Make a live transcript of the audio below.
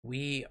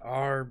We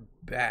are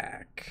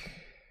back.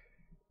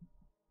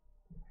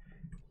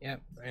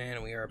 Yep,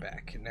 and we are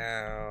back.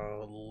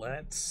 Now,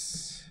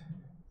 let's...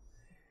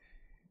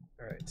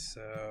 Alright,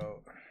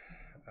 so...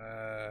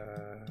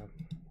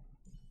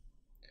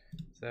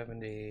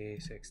 70,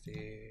 60...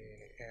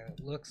 And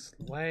it looks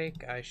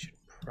like I should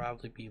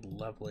probably be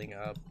leveling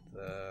up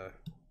the...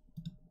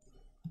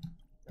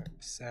 Alright,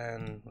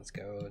 Sen, let's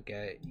go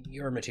get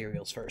your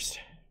materials first.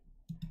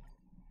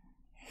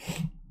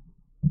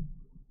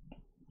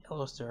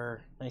 Hello,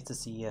 sir. Nice to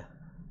see you.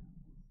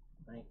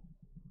 Right.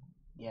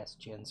 Yes,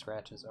 chin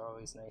scratches are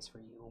always nice for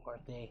you,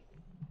 aren't they?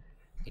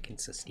 They can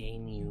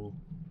sustain you.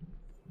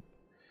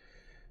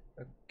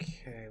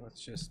 Okay,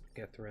 let's just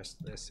get the rest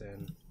of this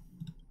in.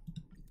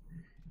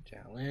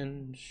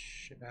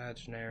 Challenge,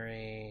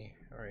 imaginary.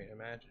 Alright,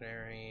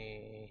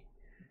 imaginary,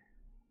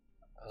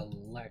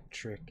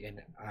 electric,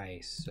 and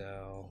ice,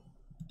 so...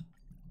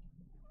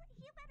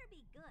 You better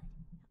be good.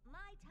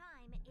 My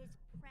time is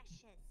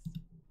precious.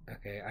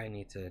 Okay, I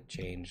need to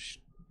change,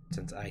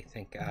 since I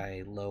think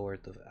I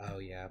lowered the... Oh,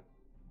 yeah.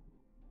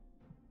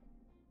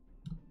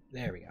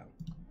 There we go.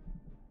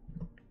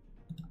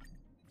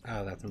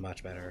 Oh, that's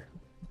much better.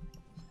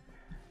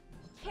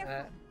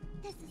 Careful.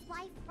 This is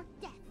life or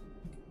death.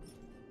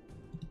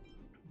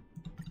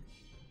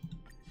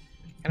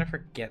 I kind of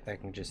forget that I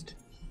can just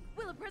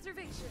Will of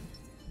preservation.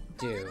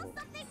 do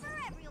Something for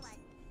everyone.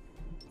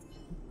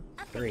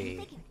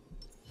 3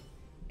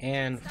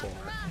 and 4.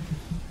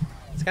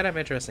 It's kind of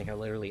interesting how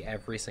literally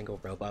every single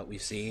robot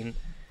we've seen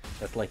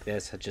that's like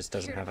this just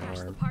doesn't have an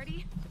arm.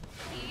 Party.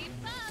 Keep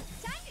up.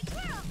 Time to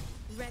twirl.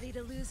 Ready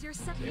to lose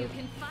yourself? You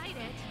can fight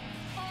it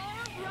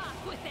or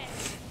rock with it.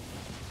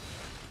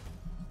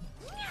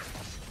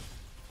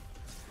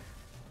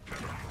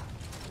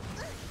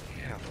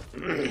 Yeah.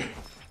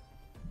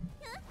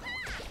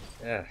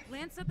 Yeah.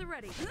 Lance at the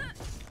ready.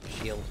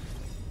 Shield.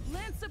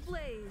 Lance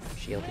ablaze.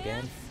 Shield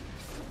again.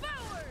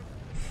 Forward.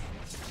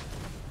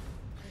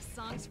 This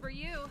song's for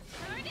you.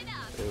 Turn it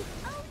up. Ooh.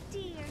 Oh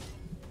dear.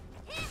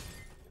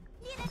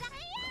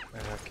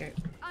 Okay.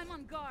 I'm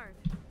on guard.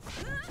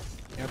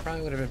 Yeah, it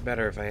probably would have been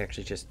better if I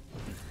actually just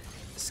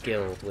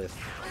skilled with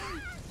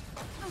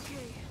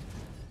Okay.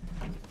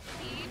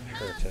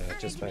 Herta,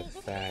 just by the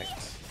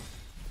fact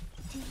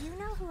Do you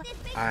know who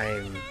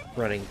I'm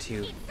running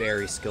 2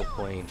 very skill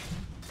point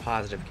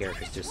positive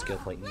characters to skill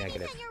point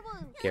negative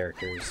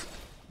characters,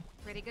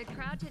 Pretty good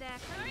crowd today.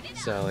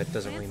 so it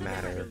doesn't really Lance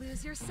at the ready matter to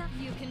lose yourself.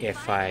 You can if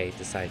fight I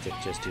decide to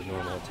just do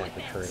normal attack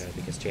with Herta,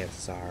 because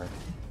chances are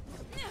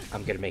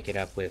I'm gonna make it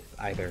up with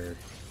either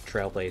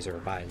Trailblazer or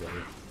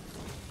Bylane.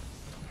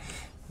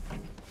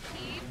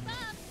 Keep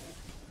up.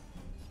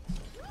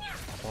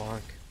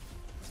 Bonk.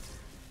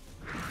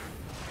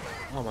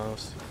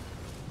 Almost.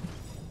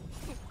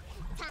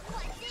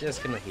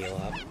 Just gonna heal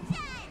up.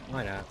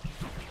 Why not?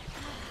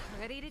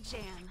 Ready to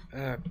jam.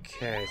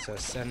 Okay, so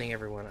sending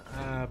everyone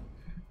up.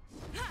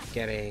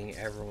 Getting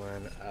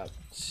everyone up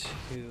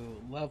to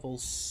level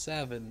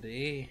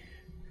 70.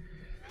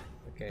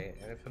 Okay,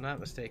 and if I'm not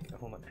mistaken,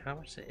 hold on, how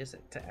much is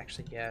it to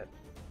actually get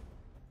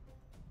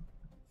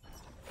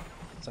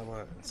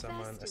someone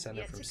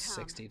ascended from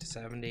 60 to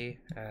 70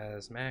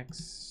 as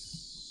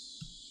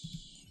max?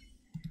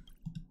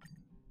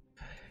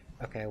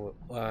 Okay,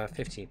 well,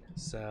 15.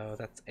 So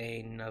that's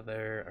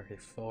another, okay,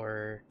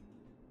 4,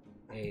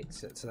 8,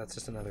 so that's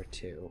just another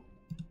 2.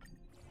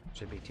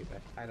 Should be too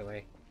bad. Either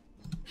way,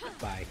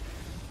 bye.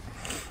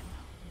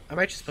 I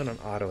might just put on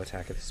auto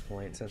attack at this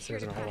point, since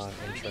there's a whole lot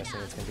of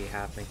interesting that's going to be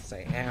happening, since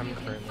I am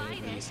currently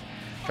at least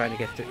trying to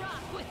get through.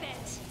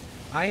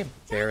 I am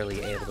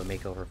barely able to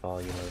make over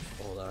volume of,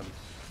 hold on,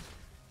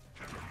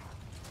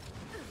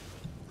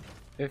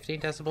 15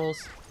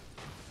 decibels,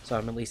 so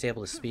I'm at least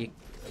able to speak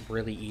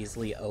really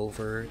easily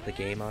over the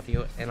game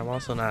audio, and I'm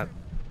also not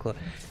close.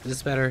 Is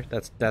this better?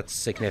 That's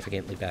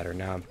significantly better.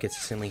 Now I'm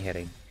consistently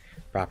hitting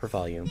proper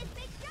volume.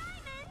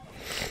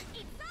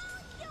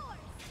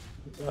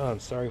 Oh,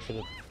 I'm sorry for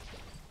the...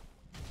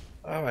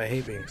 Oh, I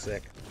hate being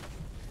sick.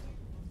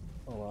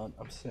 Hold on,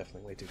 I'm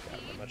sniffling way too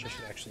goddamn much. I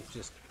should actually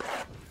just...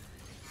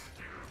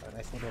 A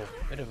nice little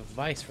bit of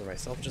advice for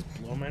myself, just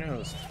blow my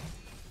nose.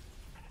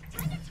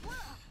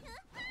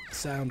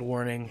 Sound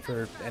warning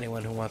for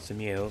anyone who wants to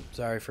mute.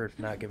 Sorry for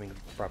not giving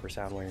proper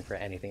sound warning for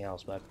anything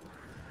else, but...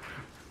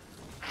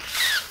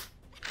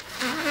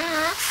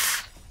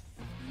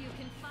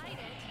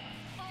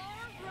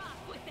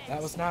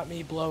 That was not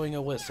me blowing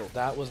a whistle.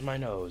 That was my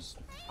nose.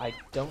 I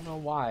don't know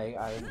why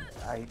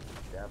I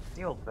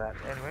deal with that.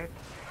 Anyway.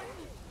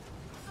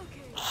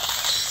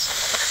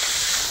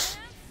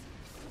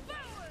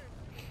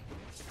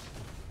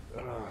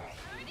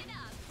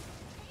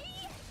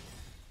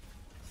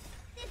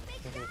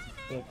 It's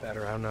a bit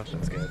better. I don't know if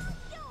that's good.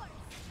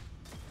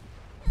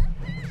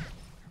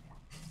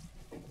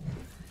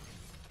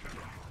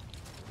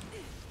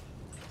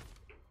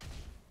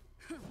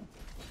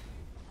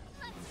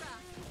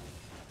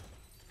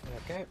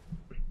 Okay.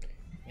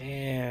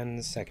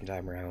 And second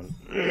time around.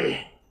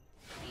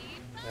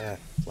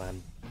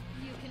 Phlegm.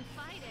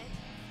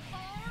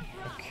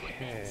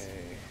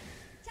 Okay.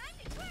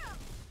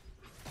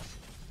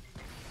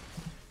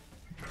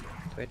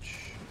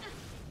 Twitch.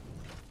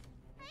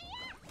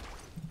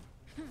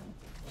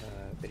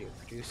 Video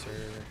producer.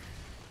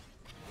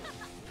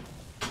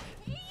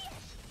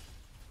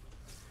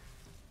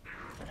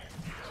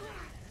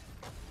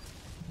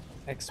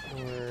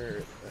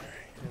 Export.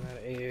 And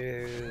that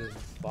is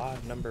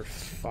VOD number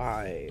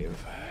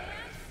 5.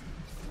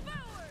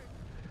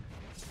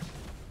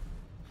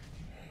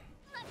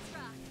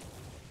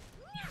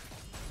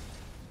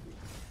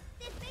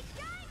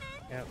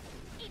 Yep.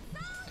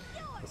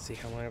 Let's see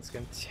how long it's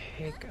gonna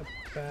take.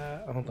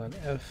 About hold on.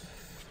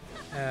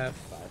 F5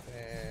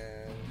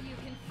 and You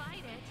can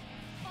fight it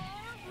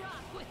or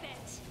rock with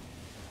it.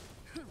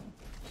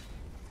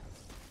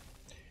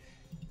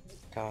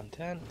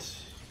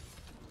 content.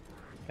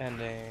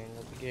 Pending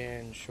will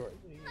begin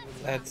shortly.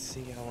 Let's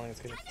see how long it's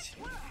gonna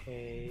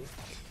take.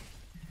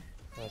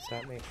 Well, it's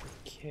not made for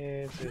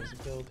kids.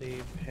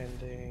 Visibility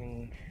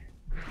pending.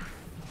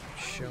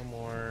 Show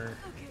more.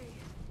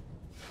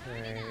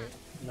 Right.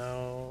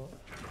 No.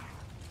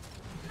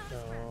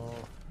 No.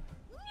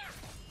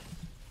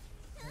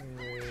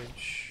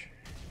 Language.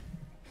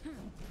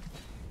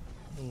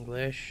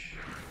 English.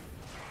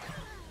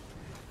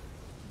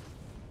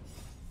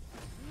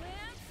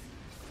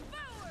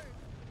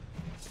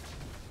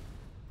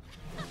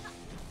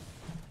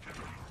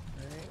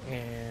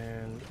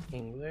 And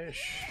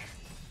English.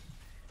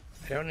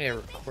 I don't need a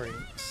recording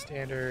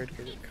standard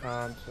because it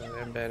comes with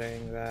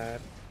embedding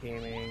that.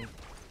 Gaming.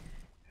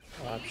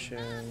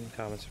 Option.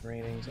 Comments and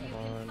ratings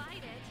on.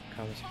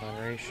 Comments and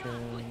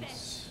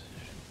moderations.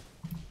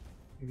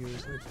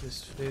 Reviews like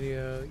this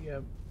video.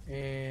 Yep.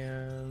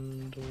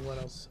 And what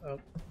else? Oh.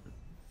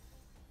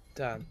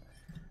 Done.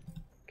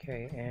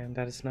 Okay, and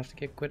that is enough to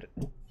get quit.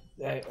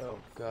 Oh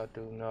god,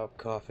 do not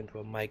cough into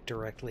a mic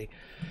directly.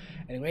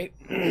 Anyway,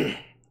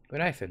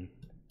 quit hyphen.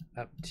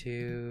 Up to...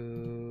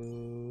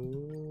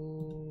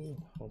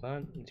 Hold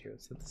on. Material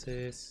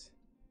synthesis.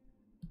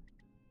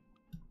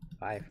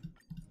 5.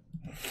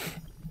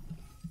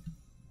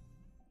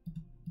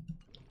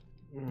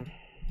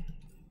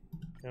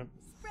 Yep.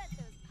 Spread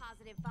those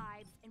positive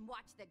vibes and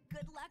watch the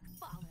good luck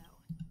follow.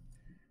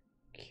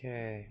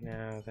 Okay,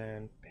 now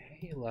then,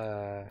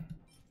 Pela.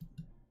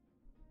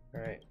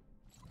 Alright.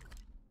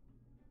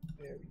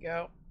 There we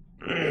go.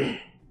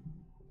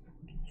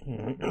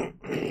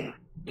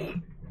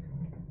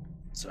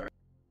 Sorry.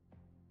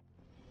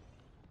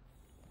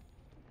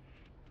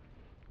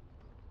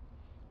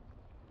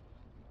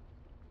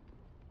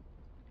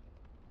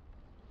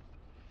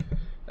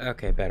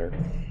 Okay, better.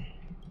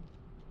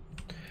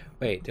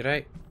 Wait, did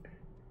I?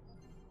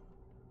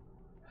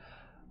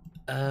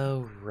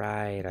 Oh,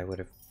 right. I would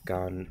have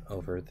gone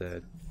over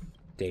the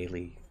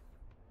daily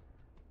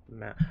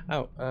map.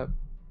 Oh,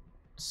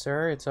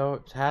 sir, it's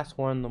past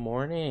 1 in the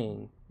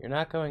morning. You're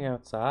not going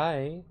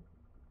outside.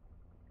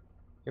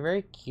 You're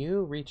very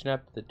cute reaching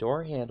up to the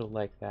door handle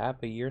like that,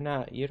 but you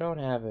don't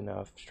have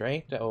enough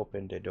strength to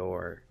open the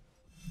door.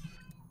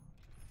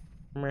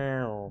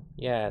 Meow.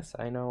 Yes,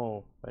 I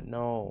know, but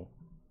no.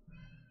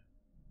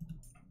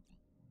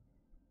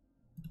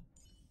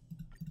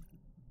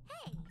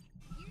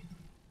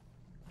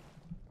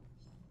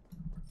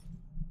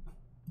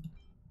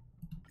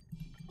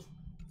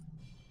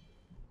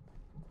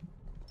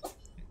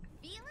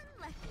 Feeling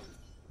lucky.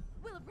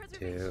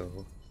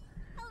 2,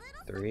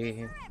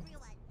 3,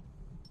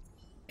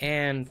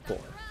 and 4.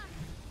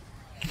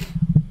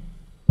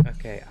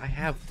 Okay, I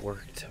have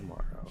work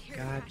tomorrow.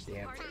 God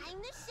damn it.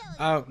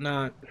 Oh,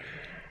 not.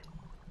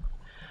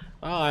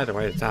 Oh, either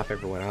way to top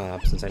everyone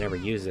up, since I never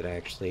use it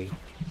actually.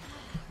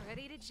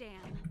 Ready to jam.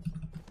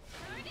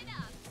 Turn it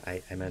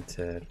up. I meant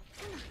to.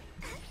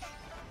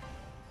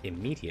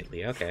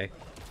 Immediately, okay.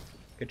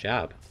 Good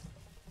job.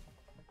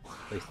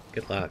 At least,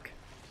 good luck.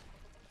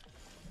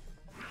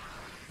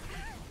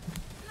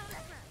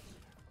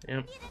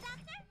 Yep.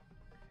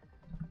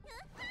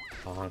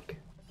 Honk.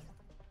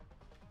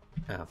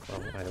 Oh,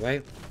 well, by the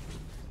way.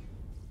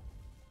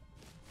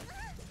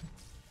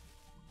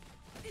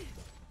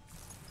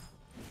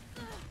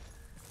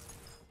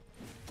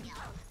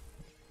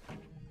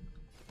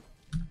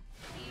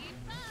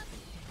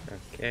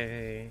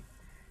 Okay.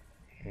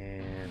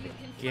 And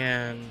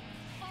again.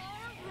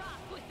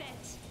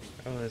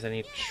 Oh, there's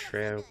any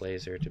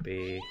Trailblazer to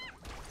be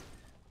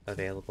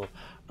available.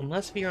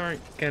 Unless we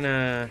aren't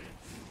gonna...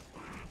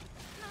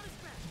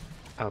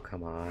 Oh,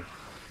 come on.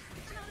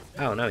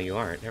 Oh, no, you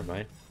aren't. Never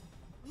mind.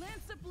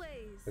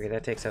 Okay,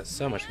 that takes out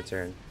so much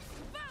concern.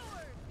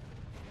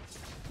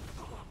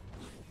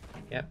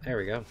 Yep, there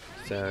we go.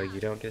 So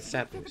you don't get a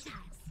stat boost.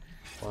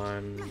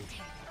 1.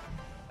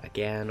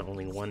 Again,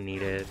 only 1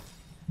 needed.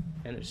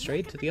 And it's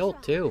straight to the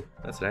ult, too.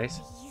 That's nice.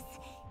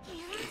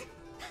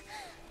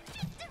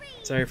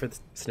 Sorry for the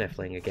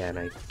sniffling again.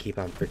 I keep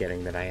on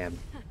forgetting that I am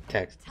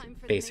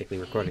basically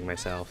recording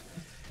myself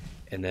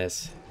in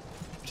this.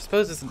 Which I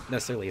suppose isn't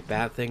necessarily a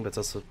bad thing, but it's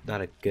also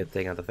not a good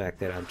thing on the fact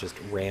that I'm just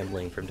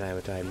rambling from time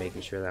to time,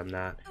 making sure that I'm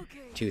not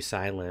too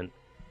silent.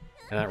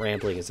 And not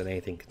rambling isn't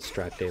anything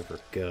constructive or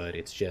good,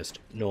 it's just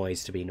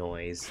noise to be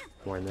noise,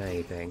 more than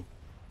anything.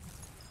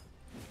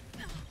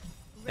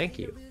 Thank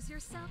you.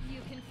 yourself, you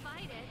can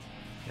fight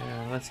it.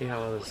 Yeah, let's see how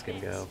well this is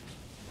gonna go.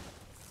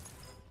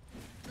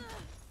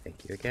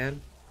 Thank you again.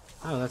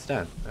 Oh, that's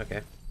done.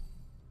 Okay.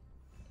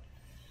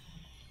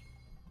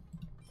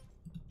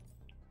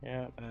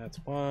 Yeah, that's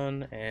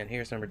one, and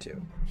here's number 2.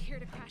 Here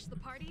to crash the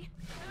party?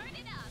 Turn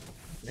it up.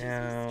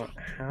 Now,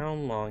 how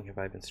long have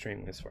I been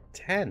streaming this for?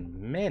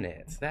 10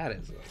 minutes! That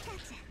is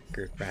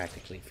good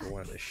practically for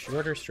one of the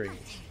shorter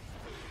streams.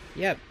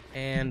 Yep,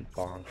 and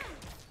bonk.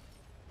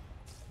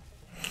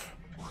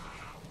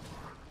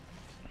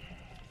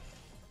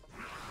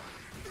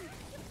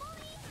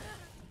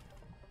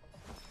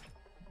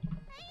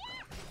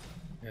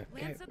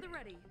 Okay. Lance at the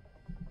ready.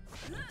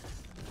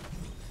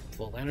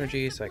 Full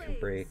energy so I can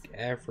break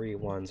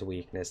everyone's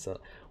weakness. Well,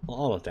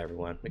 almost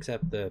everyone,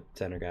 except the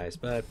center guys.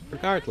 But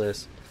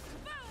regardless,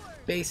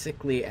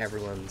 basically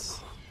everyone's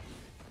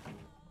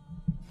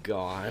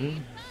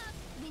gone.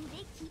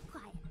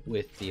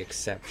 With the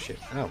exception...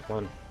 Oh,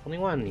 only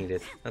one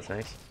needed. That's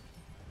nice.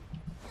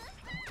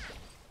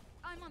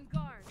 I'm on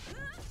guard.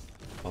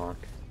 Bonk.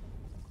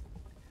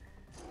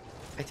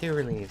 I do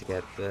really need to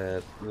get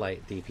the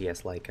light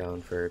DPS light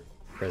cone for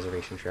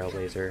Preservation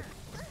Trailblazer.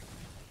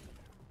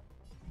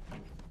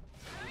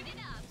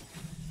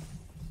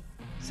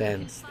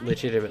 Since,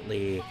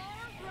 legitimately,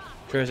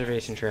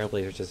 Preservation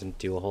Trailblazer doesn't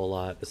do a whole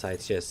lot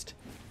besides just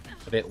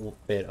a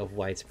bit of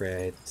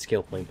widespread,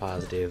 skill point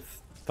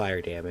positive,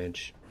 fire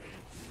damage.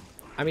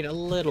 I mean, a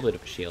little bit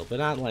of a shield, but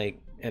not, like,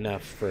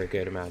 enough for a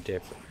good amount of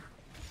difference.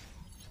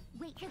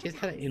 Just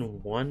got it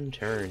in one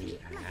turn, you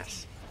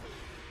ass.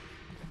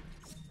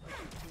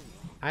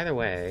 Either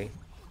way...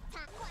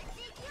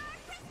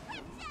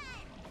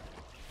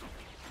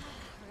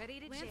 Ready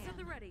to Lance at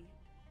the ready.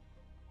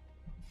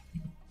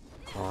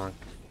 Honk.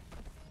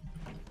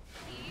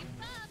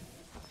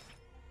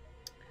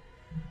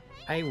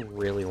 I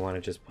really want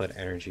to just put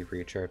energy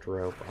recharge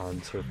rope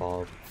on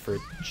Revolve for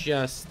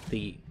just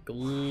the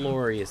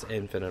glorious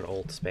infinite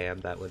ult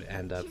spam that would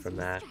end up from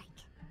that.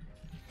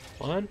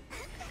 One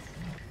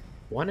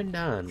and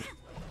done.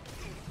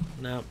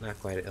 Nope, not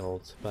quite an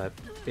ult, but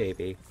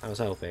baby, I was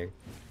hoping.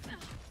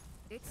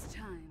 It's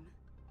time.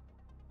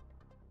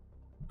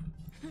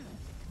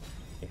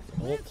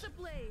 Ult. Lance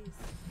ablaze.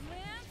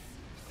 Lance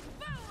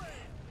forward.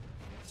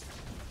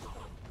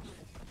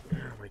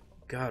 Oh my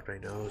god, my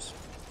nose.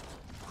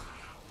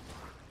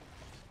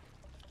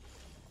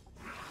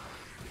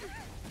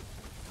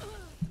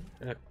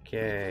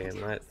 Okay, and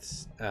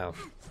let's... Oh.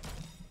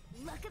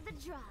 Luck of the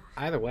draw.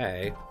 Either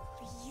way,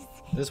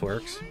 this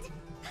works.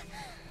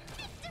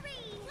 Victory!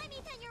 Let me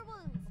tend your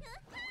wounds.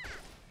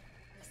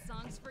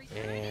 Songs for you.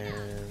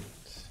 And...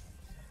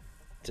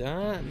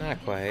 Done?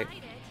 Not quite.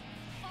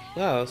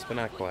 Close, but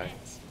not quite.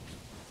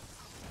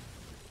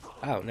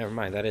 Oh, never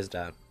mind, that is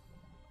done.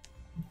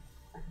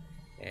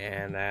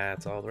 And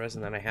that's all the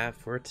resin that I have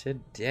for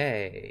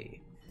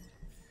today.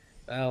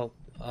 Well,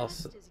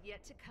 also... Best is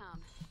yet to come.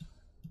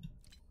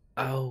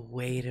 Oh,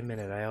 wait a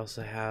minute, I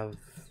also have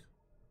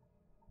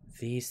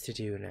these to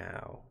do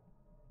now.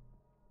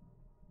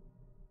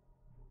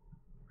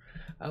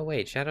 Oh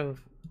wait, Shadow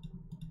of...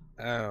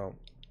 Oh.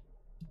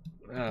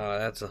 Oh,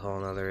 that's a whole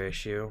nother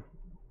issue.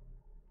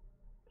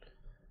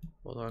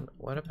 Hold on,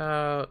 what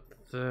about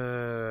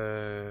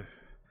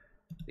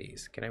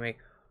these? Can I make...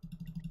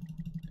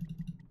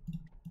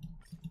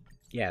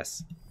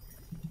 Yes.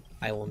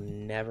 I will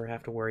never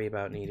have to worry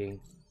about needing...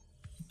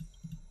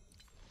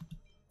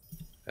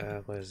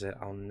 what is it?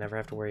 I'll never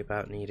have to worry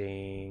about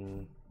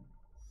needing...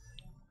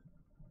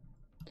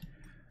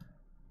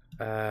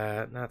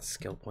 not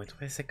skill points.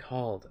 What is it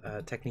called?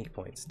 Technique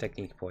points.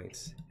 Technique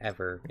points.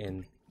 Ever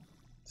in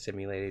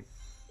simulated.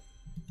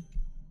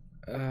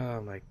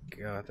 Oh my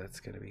god, that's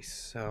gonna be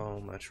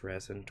so much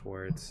resin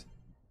towards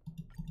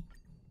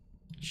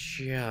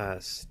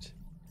just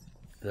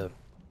the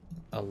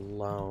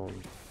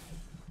alone.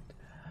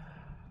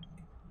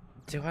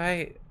 Do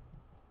I...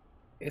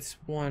 It's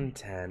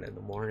 1:10 in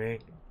the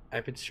morning.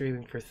 I've been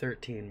streaming for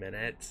 13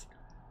 minutes.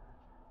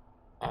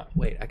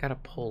 Wait, I got a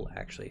pull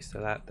actually, so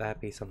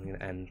that'd be something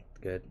to end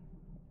good.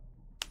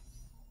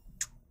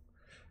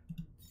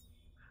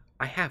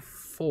 I have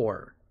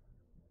 4.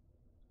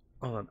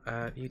 Hold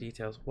on, view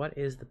details. What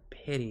is the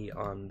pity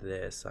on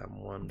this?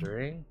 I'm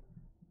wondering.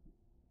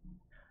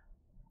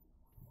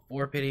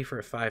 4 pity for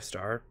a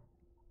 5-star,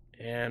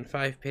 and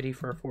 5 pity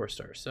for a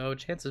 4-star. So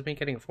chances of me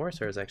getting a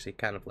 4-star is actually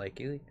kind of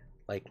likely.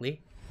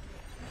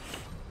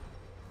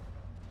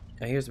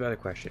 Now here's the other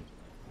question: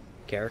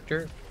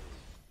 character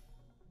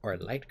or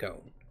light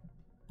cone?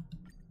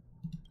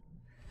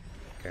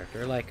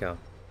 Character or light cone?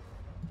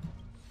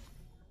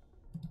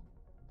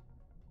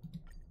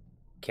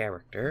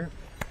 Character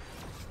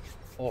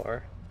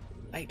or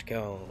light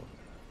cone?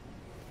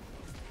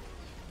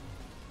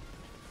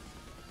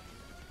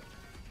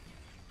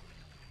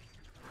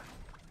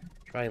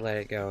 Try let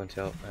it go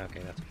until...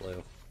 Okay, that's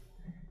blue.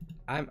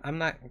 I'm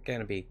not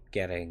gonna be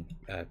getting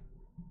a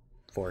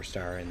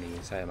 4-star in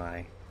these, am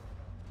I?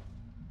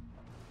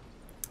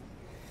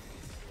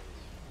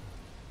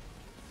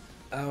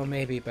 Oh,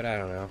 maybe, but I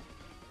don't know.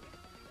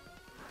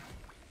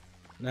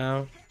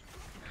 No?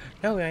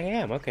 No, I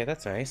am. Okay,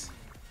 that's nice.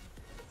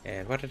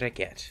 And what did I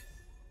get?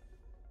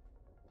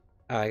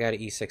 Oh, I got an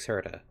E6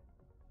 Herta.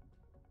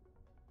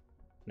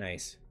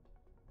 Nice.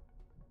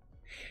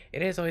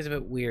 It is always a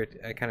bit weird,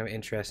 kind of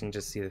interesting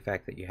just to see the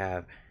fact that you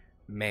have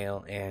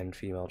male and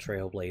female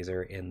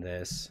Trailblazer in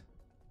this.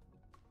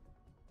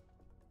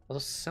 Although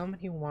so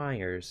many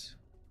wires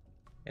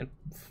and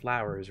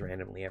flowers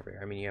randomly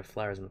everywhere. I mean, you have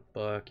flowers in the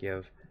book, you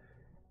have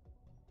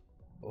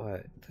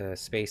what, the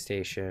space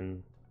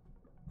station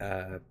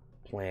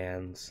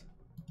plans.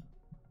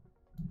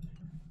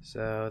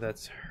 So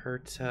that's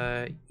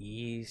Herta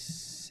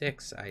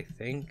E6, I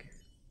think.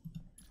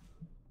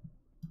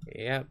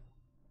 Yep.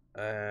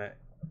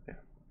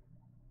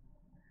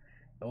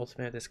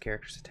 Ultimate, this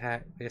character's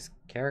attack.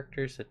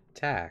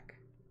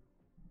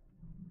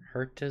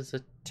 Herta's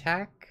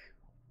attack?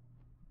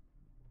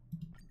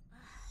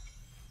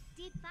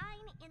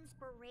 Divine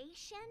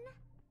inspiration?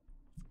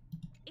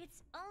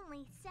 It's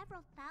only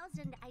several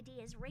thousand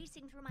ideas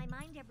racing through my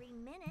mind every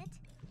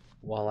minute.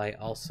 Well, I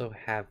also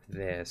have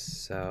this,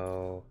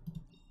 so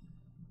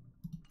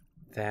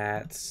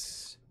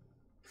that's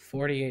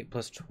 48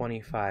 plus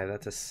 25.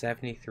 That's a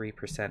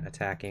 73%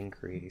 attack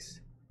increase.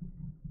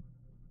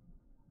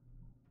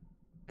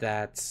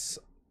 That's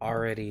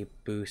already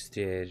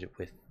boosted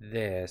with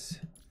this.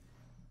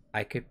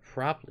 I could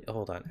probably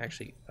hold on.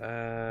 Actually,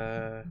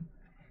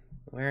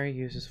 where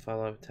uses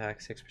follow-up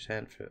attack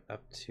 6% for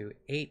up to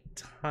 8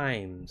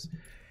 times.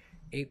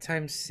 8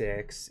 times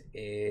 6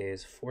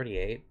 is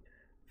 48.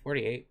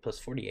 48 plus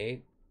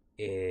 48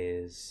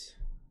 is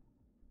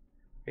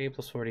 48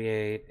 plus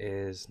 48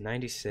 is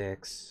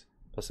 96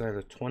 plus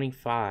another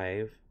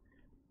 25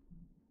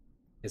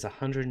 is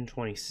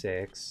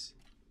 126.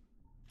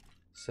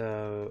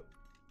 So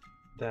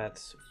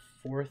that's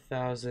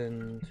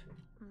 4,000.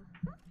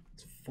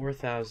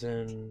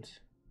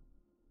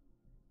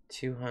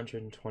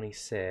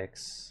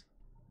 4,226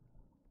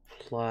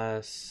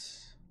 plus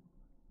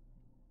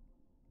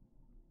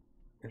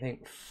I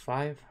think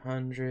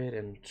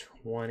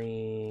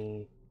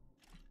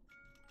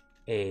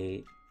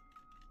 528.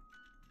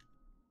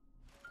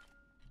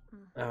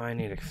 Oh, I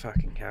need a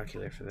fucking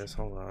calculator for this.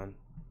 Hold on.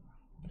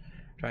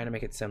 Trying to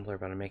make it simpler,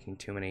 but I'm making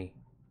too many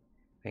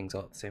things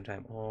all at the same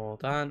time.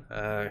 Hold on.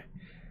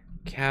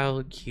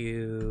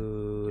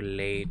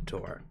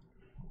 Calculator.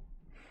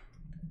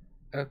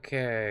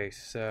 Okay,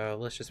 so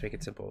let's just make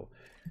it simple.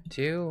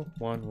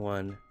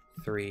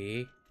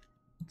 2113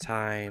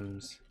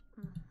 times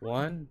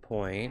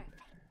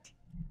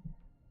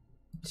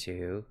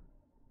 1.2.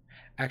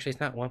 Actually, it's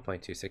not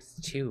 1.26, it's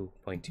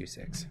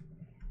 2.26.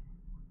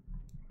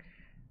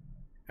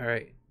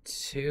 Alright,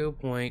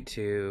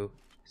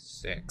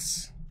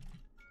 2.26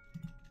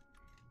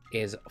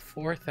 is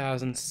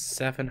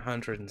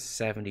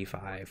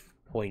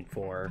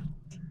 4,775.4.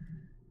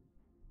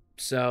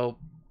 So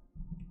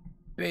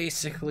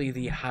basically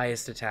the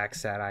highest attack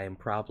stat I am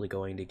probably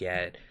going to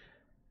get.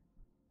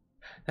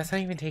 That's not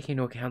even taking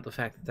into account the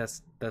fact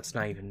that that's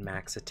not even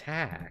max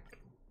attack.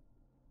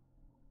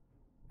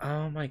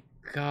 Oh my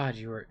god,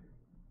 you were...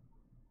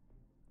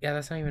 Yeah,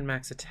 that's not even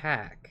max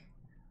attack.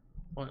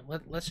 Well,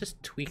 let's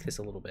just tweak this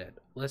a little bit.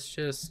 Let's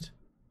just...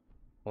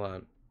 Hold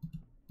on.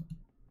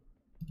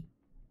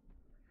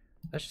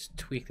 Let's just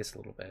tweak this a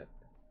little bit.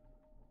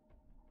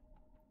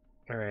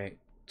 Alright,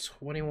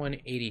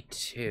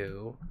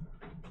 2182.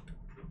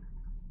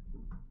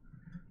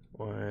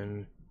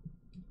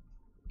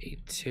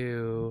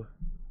 182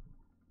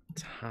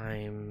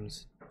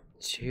 times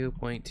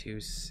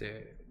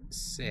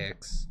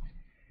 2.26,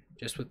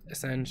 just with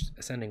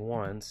ascending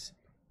once,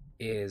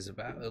 is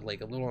about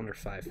like a little under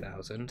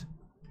 5,000.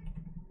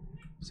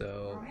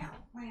 So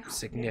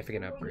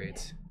significant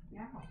upgrades.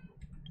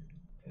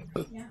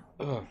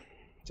 Oh,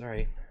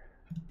 sorry.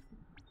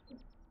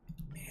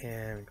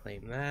 And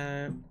claim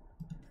that.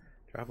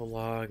 Drop a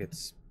log.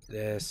 It's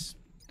this,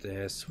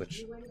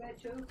 which...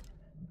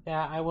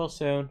 Yeah, I will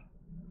soon.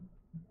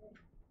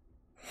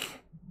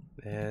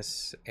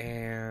 This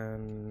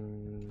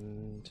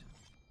and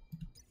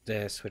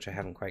this, which I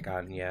haven't quite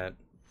gotten yet.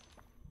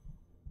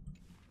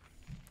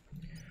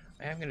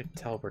 I am going to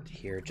teleport to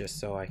here just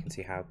so I can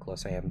see how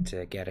close I am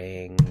to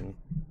getting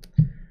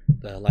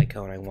the light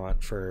cone I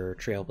want for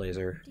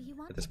Trailblazer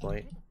at this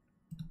point.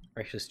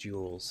 Precious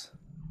jewels.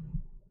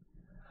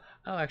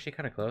 Oh, actually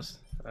kind of close.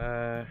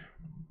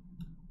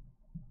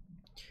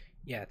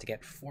 Yeah, to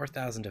get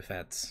 4,000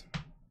 defense.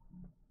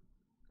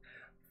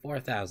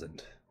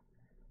 4,000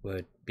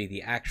 would be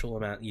the actual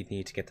amount you'd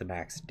need to get the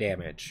max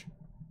damage.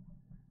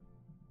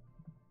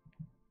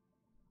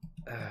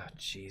 Oh,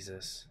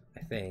 Jesus. I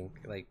think,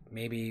 like,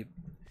 maybe,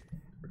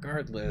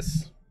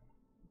 regardless.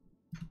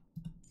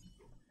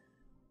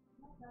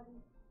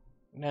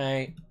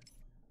 Night.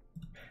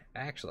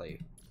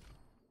 Actually,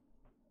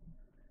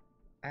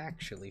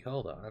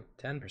 hold on.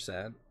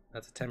 10%.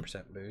 That's a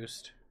 10%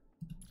 boost.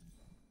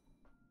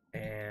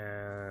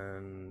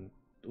 And,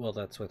 well,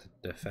 that's with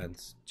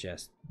defense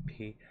just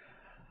P.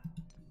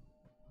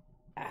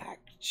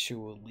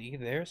 Actually,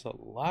 there's a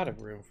lot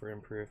of room for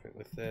improvement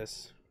with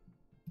this.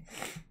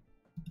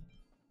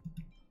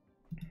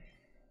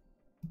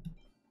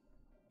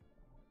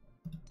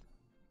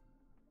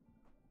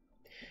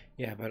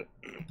 Yeah, but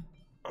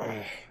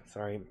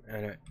sorry.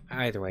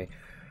 Either way,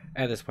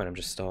 at this point, I'm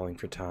just stalling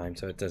for time,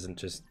 so it doesn't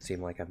just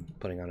seem like I'm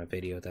putting on a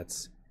video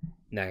that's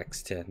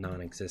next to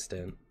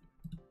non-existent.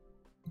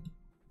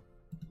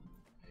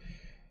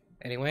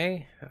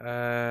 Anyway,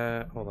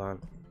 hold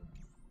on.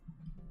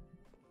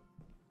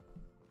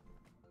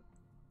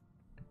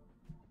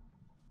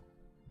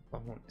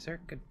 Oh, is there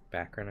a good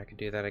background I could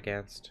do that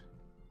against?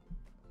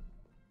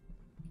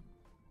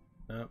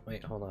 No,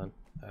 wait, hold on.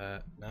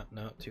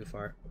 No, too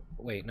far.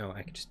 Wait, no,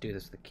 I could just do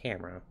this with the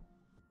camera.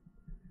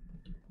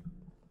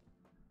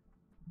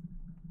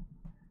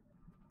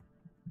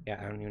 Yeah,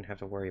 I don't even have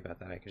to worry about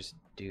that. I could just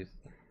do...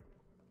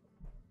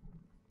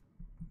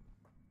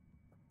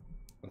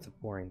 What's a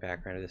boring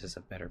background? This is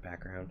a better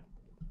background.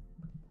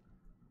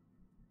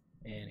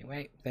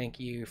 Anyway, thank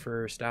you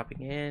for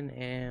stopping in,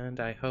 and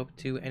I hope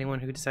to anyone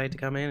who decided to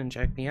come in and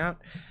check me out,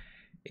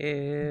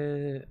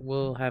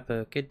 will have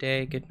a good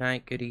day, good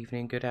night, good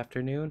evening, good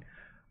afternoon,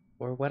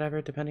 or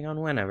whatever, depending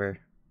on whenever.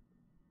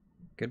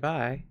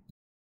 Goodbye.